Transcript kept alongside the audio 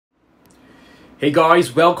Hey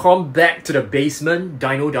guys, welcome back to the basement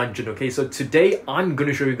Dino Dungeon. Okay, so today I'm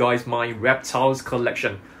gonna show you guys my reptiles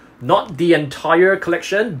collection. Not the entire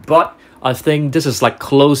collection, but I think this is like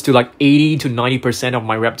close to like 80 to 90% of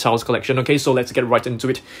my reptiles collection. Okay, so let's get right into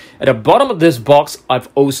it. At the bottom of this box, I've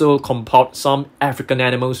also compiled some African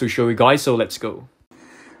animals to show you guys, so let's go.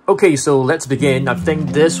 Okay, so let's begin. I think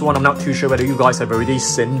this one, I'm not too sure whether you guys have already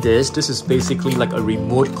seen this. This is basically like a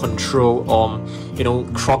remote control,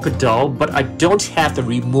 crocodile. But I don't have the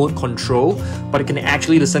remote control, but I can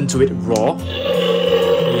actually listen to it raw.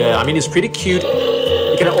 Yeah, I mean, it's pretty cute.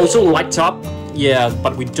 You can also light up. Yeah,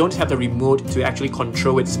 but we don't have the remote to actually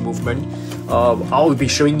control its movement. I'll be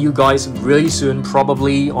showing you guys really soon,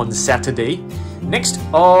 probably on Saturday. Next,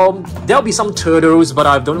 there'll be some turtles, but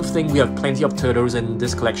I don't think we have plenty of turtles in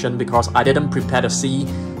this collection because I didn't prepare the sea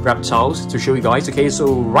reptiles to show you guys. Okay,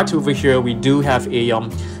 so right over here we do have a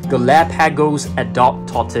Galapagos adult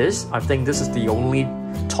tortoise. I think this is the only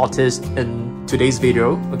tortoise in today's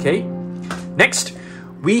video. Okay, next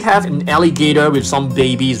we have an alligator with some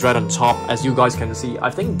babies right on top, as you guys can see. I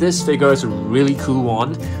think this figure is a really cool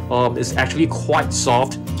one. It's actually quite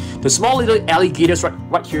soft. The small little alligators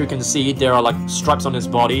right here, you can see there are like stripes on his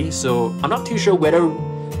body. So I'm not too sure whether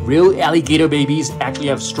real alligator babies actually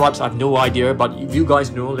have stripes. I have no idea, but if you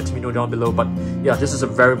guys know, let me know down below. But yeah, this is a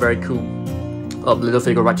very cool little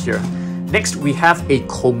figure right here. Next, we have a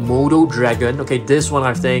Komodo dragon. Okay, this one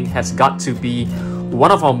I think has got to be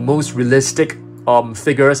one of our most realistic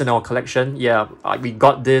figures in our collection. Yeah, we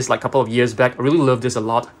got this like a couple of years back. I really love this a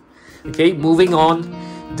lot. Okay, moving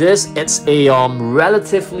on. It's a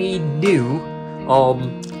relatively new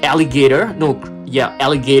alligator.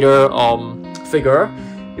 Alligator figure.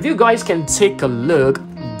 If you guys can take a look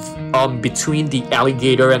between the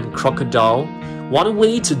alligator and crocodile, one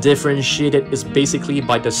way to differentiate it is basically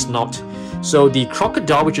by the snout. So the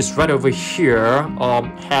crocodile, which is right over here,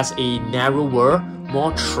 has a narrower,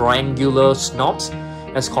 more triangular snout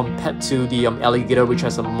as compared to the alligator, which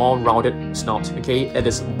has a more rounded snout. Okay, it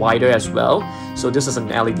is wider as well. So this is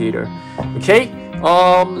an alligator. Okay,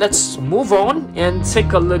 let's move on and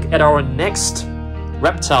take a look at our next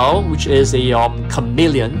reptile, which is a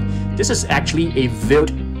chameleon. This is actually a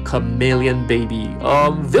veiled chameleon baby.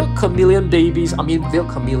 Veiled chameleons,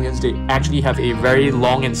 they actually have a very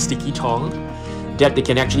long and sticky tongue that they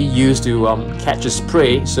can actually use to catch its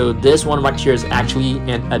prey. So this one right here is actually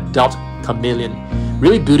an adult chameleon.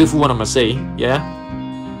 Really beautiful one, I must say. Yeah.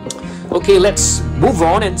 Okay, let's move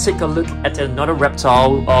on and take a look at another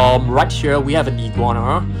reptile. Right here we have an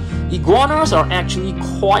iguana. Iguanas are actually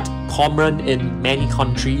quite common in many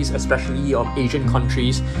countries, especially Asian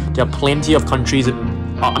countries. There are plenty of countries in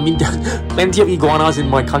plenty of iguanas in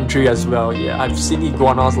my country as well. Yeah, I've seen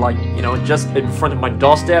iguanas like, just in front of my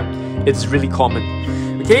doorstep. It's really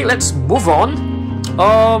common. Okay, let's move on.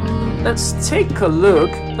 Let's take a look.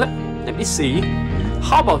 Let me see.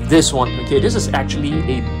 How about this one? Okay, this is actually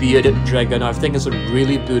a bearded dragon. I think it's a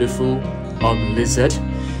really beautiful lizard.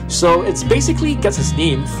 So it's basically gets its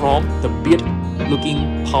name from the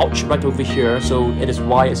beard-looking pouch right over here. So it is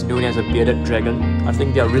why it's known as a bearded dragon. I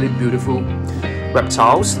think they are really beautiful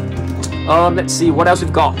reptiles. Let's see what else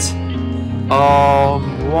we've got.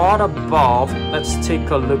 What about, let's take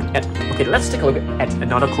a look at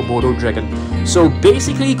another Komodo dragon. So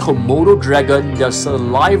basically Komodo dragon, the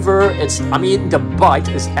saliva, the bite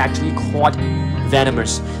is actually quite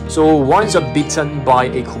venomous. So once you're bitten by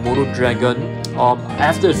a Komodo dragon,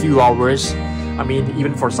 after a few hours,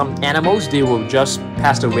 even for some animals, they will just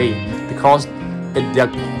pass away because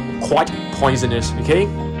they're quite poisonous. Okay,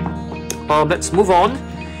 let's move on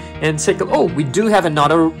and take a, we do have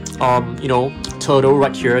another turtle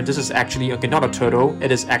right here. This is actually not a turtle,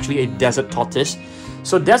 it is actually a desert tortoise.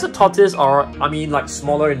 So desert tortoises are like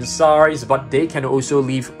smaller in size, but they can also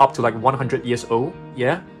live up to like 100 years old.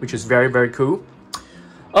 Yeah, which is very cool.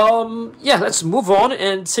 Yeah, let's move on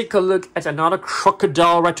and take a look at another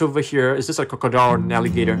crocodile right over here. Is this a crocodile or an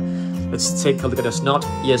alligator? Let's take a look at the snout.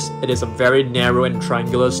 Yes, it is a very narrow and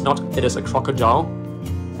triangular snout. It is a crocodile.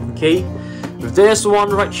 Okay, this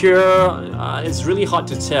one right here, it's really hard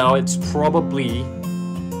to tell. It's probably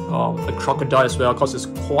a crocodile as well because it's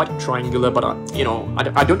quite triangular, but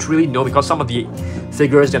I don't really know because some of the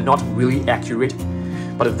figures, they're not really accurate.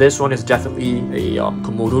 But this one is definitely a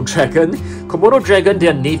Komodo dragon. Komodo dragon, they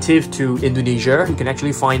are native to Indonesia. You can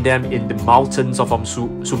actually find them in the mountains of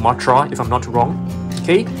Sumatra, if I'm not wrong.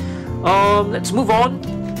 Okay, let's move on.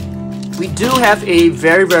 We do have a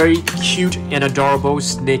very cute and adorable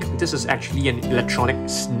snake. This is actually an electronic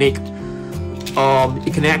snake.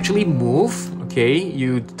 It can actually move. Okay,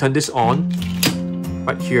 you turn this on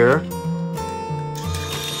right here.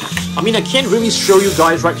 I mean, I can't really show you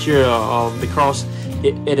guys right here because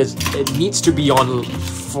it needs to be on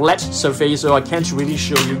flat surface, so I can't really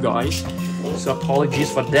show you guys. So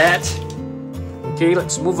apologies for that. Okay,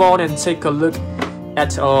 let's move on and take a look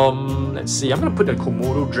at let's see. I'm gonna put the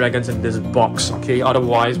Komodo dragons in this box. Okay,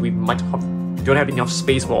 otherwise we don't have enough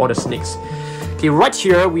space for all the snakes. Okay, right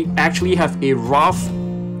here we actually have a rough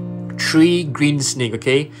tree green snake.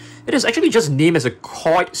 Okay, it is actually just named as a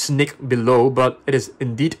koi snake below, but it is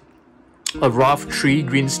indeed a rough tree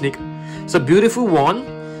green snake. It's a beautiful one.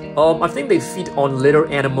 I think they feed on little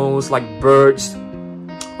animals like birds,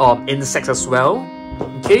 insects as well.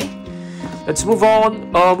 Okay, let's move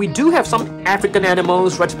on. We do have some African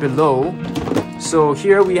animals right below. So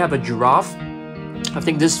here we have a giraffe. I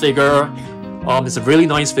think this figure is a really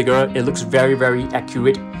nice figure. It looks very, very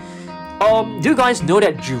accurate. Do you guys know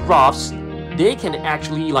that giraffes, they can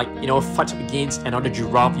actually, like, you know, fight against another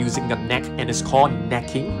giraffe using the neck, and it's called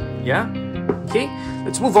necking? Yeah. Okay,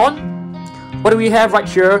 let's move on. What do we have right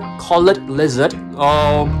here? Collared lizard.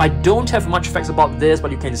 I don't have much facts about this,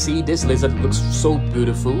 but you can see this lizard looks so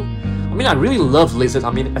beautiful. I mean, I really love lizards.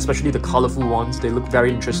 I mean, especially the colorful ones. They look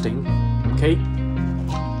very interesting. Okay.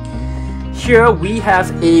 Here we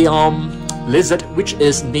have a lizard which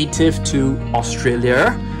is native to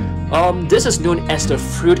Australia. This is known as the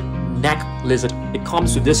frilled neck lizard. It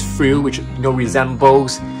comes with this frill which, you know,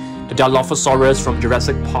 resembles the Dilophosaurus from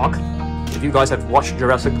Jurassic Park. If you guys have watched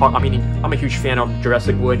Jurassic Park, I mean, I'm a huge fan of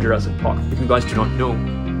Jurassic World and Jurassic Park, if you guys do not know.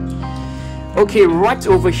 Okay, right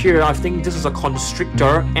over here, I think this is a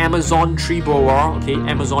constrictor, Amazon tree boa. Okay,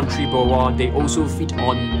 Amazon tree boa. They also feed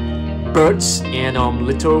on birds and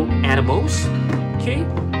little animals. Okay,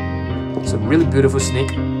 it's a really beautiful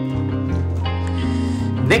snake.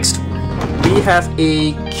 Next, we have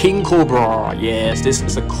a king cobra. Yes, this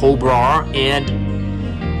is a cobra, and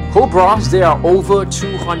cobras, there are over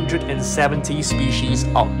 270 species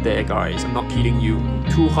out there, guys. I'm not kidding you.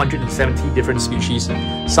 270 different species.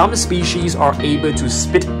 Some species are able to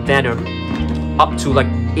spit venom up to like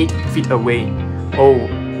 8 feet away. Oh,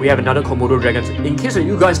 we have another Komodo dragon. In case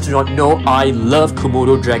you guys do not know, I love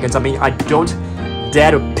Komodo dragons. I mean, I don't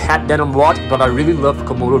dare to pet them or what, but I really love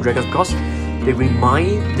Komodo dragons because they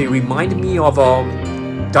remind me of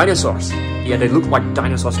dinosaurs. Yeah, they look like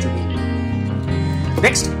dinosaurs to me.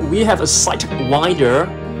 Next, we have a sight-winder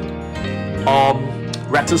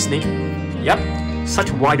rattlesnake. Yep,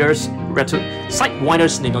 sight-winder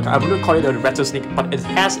snake. Okay, I wouldn't call it a rattlesnake, but it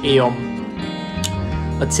has a tail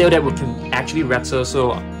that we can actually rattle,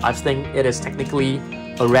 so I think it is technically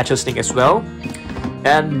a rattlesnake as well.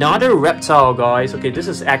 Another reptile, guys. Okay, this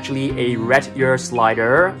is actually a red ear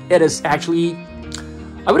slider. It is actually,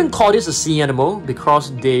 I wouldn't call this a sea animal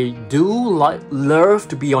because they do love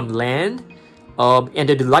to be on land. And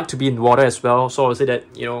they like to be in water as well. So I would say that,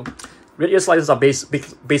 you know, red ear sliders are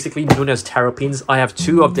basically known as terrapins. I have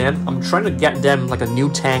 2 of them. I'm trying to get them like a new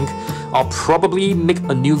tank. I'll probably make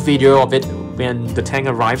a new video of it when the tank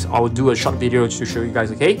arrives. I will do a short video to show you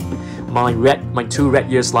guys, okay? My 2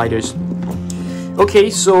 red ear sliders. Okay,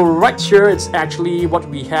 so right here it's actually what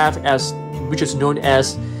we have as, which is known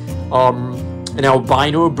as an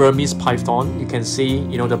albino Burmese python. You can see,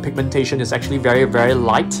 you know, the pigmentation is actually very, very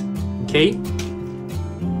light. Okay.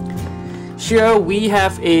 Here we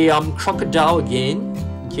have a crocodile again.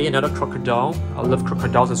 Okay, another crocodile. I love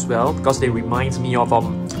crocodiles as well because they remind me of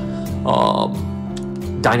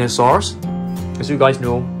dinosaurs. As you guys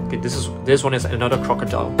know, okay, this one is another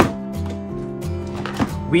crocodile.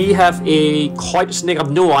 We have a koi snake. I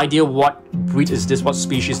have no idea what breed is this, what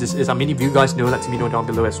species this is. I mean, if you guys know, let me know down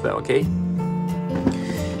below as well. Okay.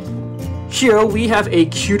 Here we have a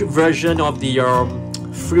cute version of the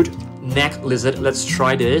fruit neck lizard. Let's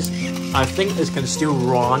try this. I think it can still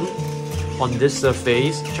run on this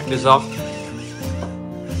surface. Check this out.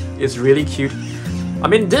 It's really cute. I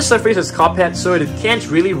mean, this surface is carpet, so it can't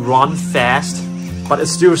really run fast, but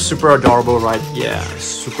it's still super adorable, right? Yeah,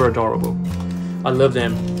 super adorable. I love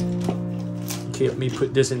them. Okay, let me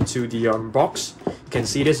put this into the box. You can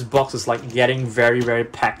see this box is like getting very, very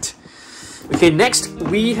packed. Okay, next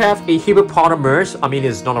we have a hippopotamus. I mean,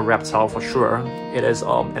 it's not a reptile for sure. It is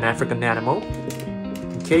an African animal.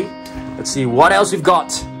 Okay, let's see what else we've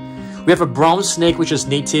got. We have a brown snake which is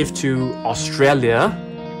native to Australia.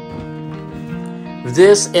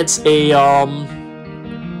 This, it's a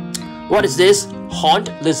what is this?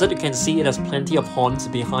 Horned lizard. You can see it has plenty of horns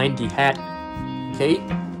behind the head. Okay,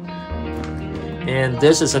 and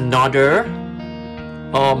this is another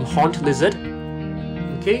horned lizard.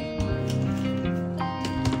 Okay.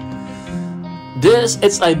 This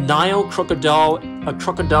is a Nile crocodile, a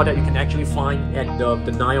crocodile that you can actually find at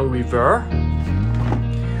the Nile River.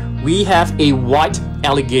 We have a white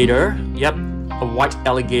alligator. Yep, a white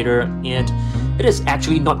alligator, and it is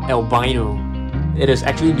actually not albino. It is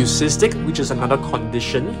actually leucistic, which is another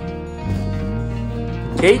condition.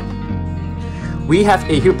 Okay. We have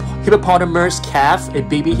a hippopotamus calf, a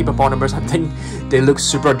baby hippopotamus. I think they look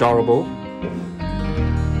super adorable.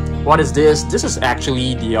 What is this? This is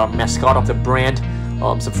actually the mascot of the brand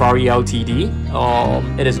Safari Ltd.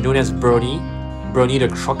 It is known as Bernie. Bernie the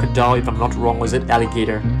crocodile, if I'm not wrong. Was it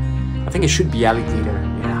alligator? I think it should be alligator.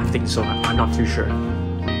 Yeah, I think so. I'm not too sure.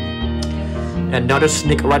 Another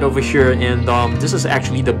snake right over here, and this is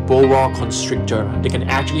actually the boa constrictor. They can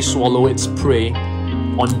actually swallow its prey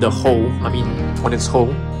on the hole. I mean, on its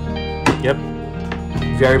hole. Yep.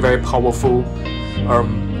 Very, very powerful.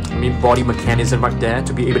 Body mechanism right there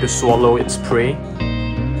to be able to swallow its prey.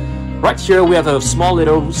 Right here we have a small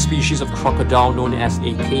little species of crocodile known as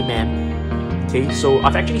a caiman. Okay, so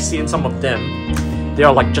I've actually seen some of them. They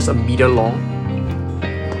are like just a meter long.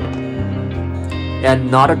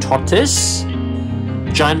 Another tortoise.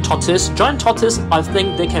 Giant tortoise. Giant tortoise, I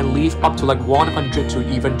think they can live up to like 100 to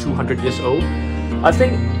even 200 years old. I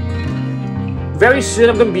think very soon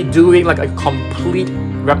I'm going to be doing like a complete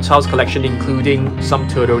reptiles collection, including some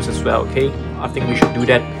turtles as well. Okay, I think we should do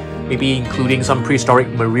that, maybe including some prehistoric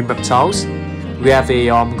marine reptiles. We have a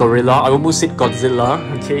gorilla. I almost said Godzilla.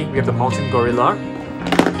 Okay, we have the mountain gorilla.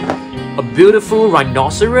 A beautiful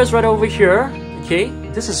rhinoceros right over here. Okay,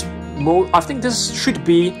 this is I think this should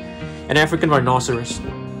be an African rhinoceros.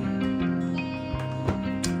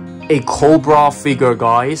 A cobra figure,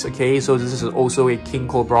 guys. Okay, so this is also a king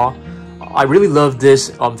cobra. I really love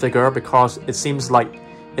this figure because it seems like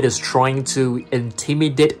it is trying to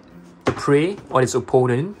intimidate the prey or its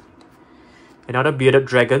opponent. Another bearded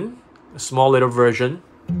dragon, a small little version.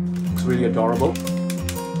 Looks really adorable.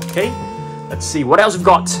 Okay, let's see what else we've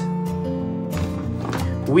got.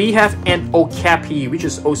 We have an okapi, which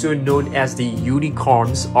is also known as the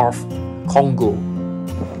unicorns of Congo.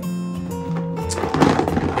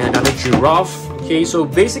 And another giraffe. Okay, so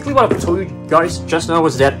basically what I've told you guys just now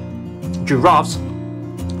was that giraffes,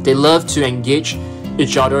 they love to engage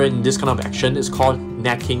each other in this kind of action. It's called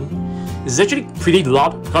necking. It's actually pretty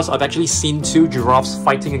loud because I've actually seen two giraffes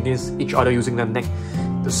fighting against each other using their neck.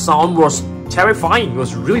 The sound was terrifying. It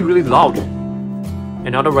was really, really loud.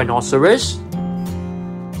 Another rhinoceros.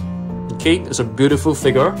 Okay, it's a beautiful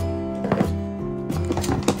figure.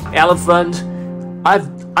 Elephant.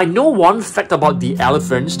 I know one fact about the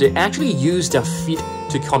elephants. They actually use their feet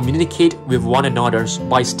to communicate with one another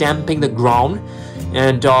by stamping the ground,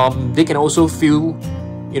 and they can also feel,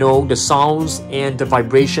 you know, the sounds and the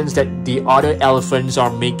vibrations that the other elephants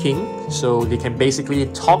are making. So they can basically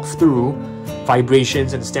talk through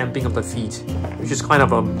vibrations and stamping of the feet, which is kind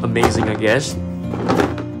of amazing, I guess.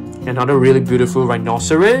 Another really beautiful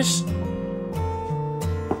rhinoceros.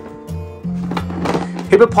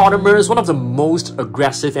 Hippopotamus, one of the most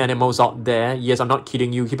aggressive animals out there. Yes, I'm not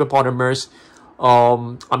kidding you. Hippopotamus,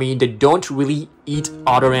 I mean, they don't really eat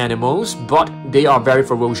other animals, but they are very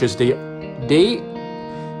ferocious. There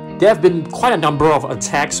have been quite a number of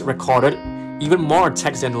attacks recorded, even more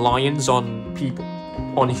attacks than lions on people,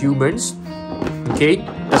 on humans. Okay,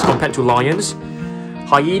 as compared to lions.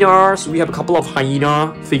 Hyenas, we have a couple of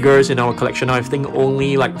hyena figures in our collection. I think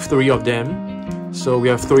only like 3 of them. So we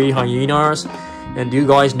have 3 hyenas. And do you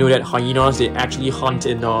guys know that hyenas, they actually hunt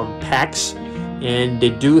in packs, and they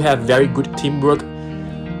do have very good teamwork.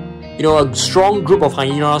 You know, a strong group of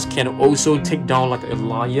hyenas can also take down like a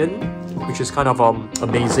lion, which is kind of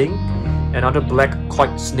amazing. Another black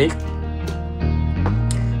kite snake.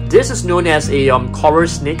 This is known as a coral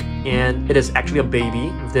snake, and it is actually a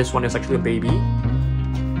baby. This one is actually a baby.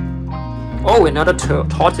 Oh, another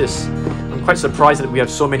tortoise. I'm quite surprised that we have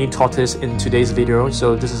so many tortoises in today's video.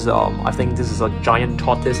 So this is I think this is a giant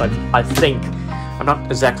tortoise. I think, I'm not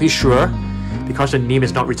exactly sure because the name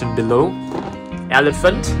is not written below.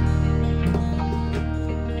 Elephant.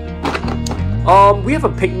 We have a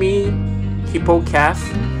pygmy hippo calf.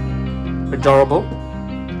 Adorable.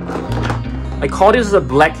 I call this a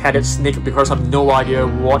black-headed snake because I have no idea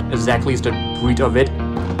what exactly is the breed of it.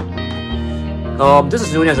 This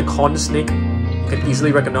is known as a corn snake. You can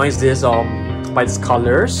easily recognize this by its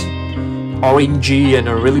colors. Orangey and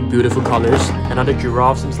really beautiful colors. Another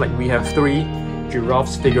giraffe. Seems like we have 3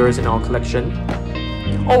 giraffes figures in our collection.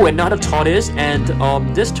 Oh, another tortoise, and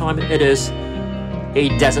this time it is a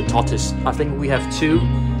desert tortoise. I think we have 2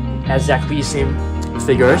 exactly same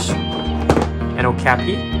figures. An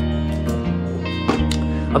okapi.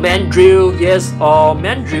 A mandrill. Yes,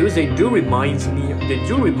 mandrills, they do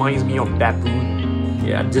remind me of baboon.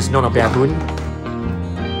 Yeah, just not a baboon.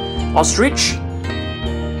 Ostrich.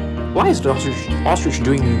 why is the ostrich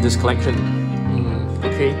doing this collection?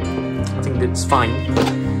 Okay, I think that's fine.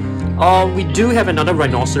 We do have another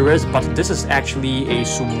rhinoceros, but this is actually a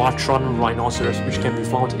Sumatran rhinoceros, which can be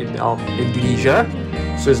found in Indonesia.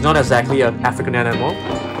 So it's not exactly an African animal.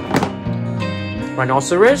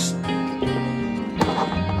 Rhinoceros,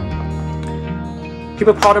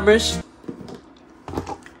 hippopotamus,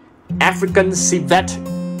 African civet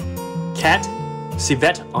cat.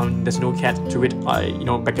 Civet, there's no cat to it.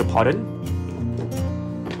 Beg your pardon.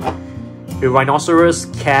 The rhinoceros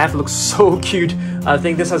calf looks so cute. I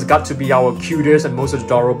think this has got to be our cutest and most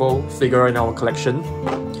adorable figure in our collection.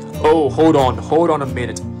 Oh, hold on a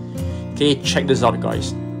minute. Okay, check this out,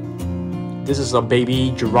 guys. This is a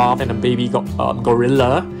baby giraffe and a baby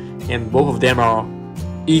gorilla, and both of them are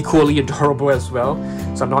equally adorable as well.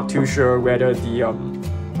 So I'm not too sure whether the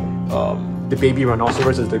baby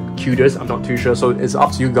rhinoceros is the cutest. I'm not too sure, so it's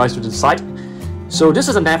up to you guys to decide. So this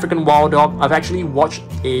is an African wild dog. I've actually watched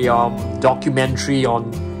a documentary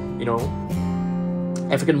on,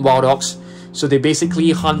 African wild dogs. So they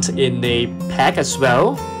basically hunt in a pack as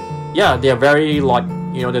well. Yeah, they are very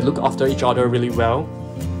they look after each other really well.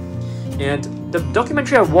 And the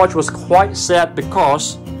documentary I watched was quite sad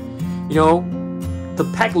because,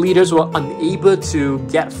 the pack leaders were unable to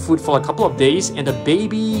get food for a couple of days, and the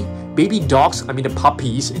baby dogs, the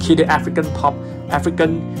puppies, okay, the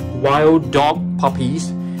African wild dog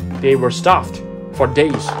puppies, they were starved for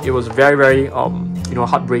days. It was very, very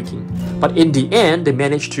heartbreaking. But in the end, they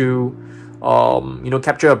managed to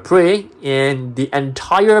capture a prey, and the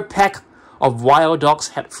entire pack of wild dogs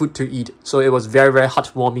had food to eat. So it was very, very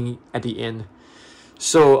heartwarming at the end.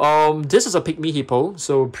 So this is a pygmy hippo.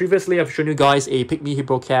 So previously I've shown you guys a pygmy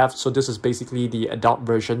hippo calf. So this is basically the adult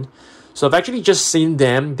version. So I've actually just seen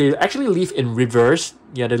them. They actually live in rivers.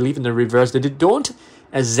 Yeah, they live in the rivers. They don't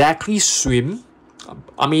exactly swim.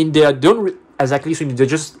 They don't exactly swim. They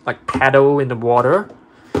just paddle in the water.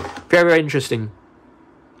 Very, very interesting.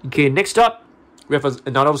 Okay, next up, we have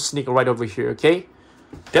another snake right over here, okay?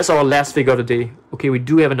 That's our last figure of the day. Okay, we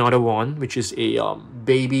do have another one, which is a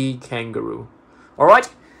baby kangaroo. Alright,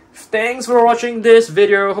 thanks for watching this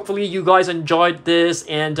video. Hopefully you guys enjoyed this,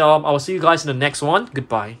 and I'll see you guys in the next one.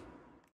 Goodbye.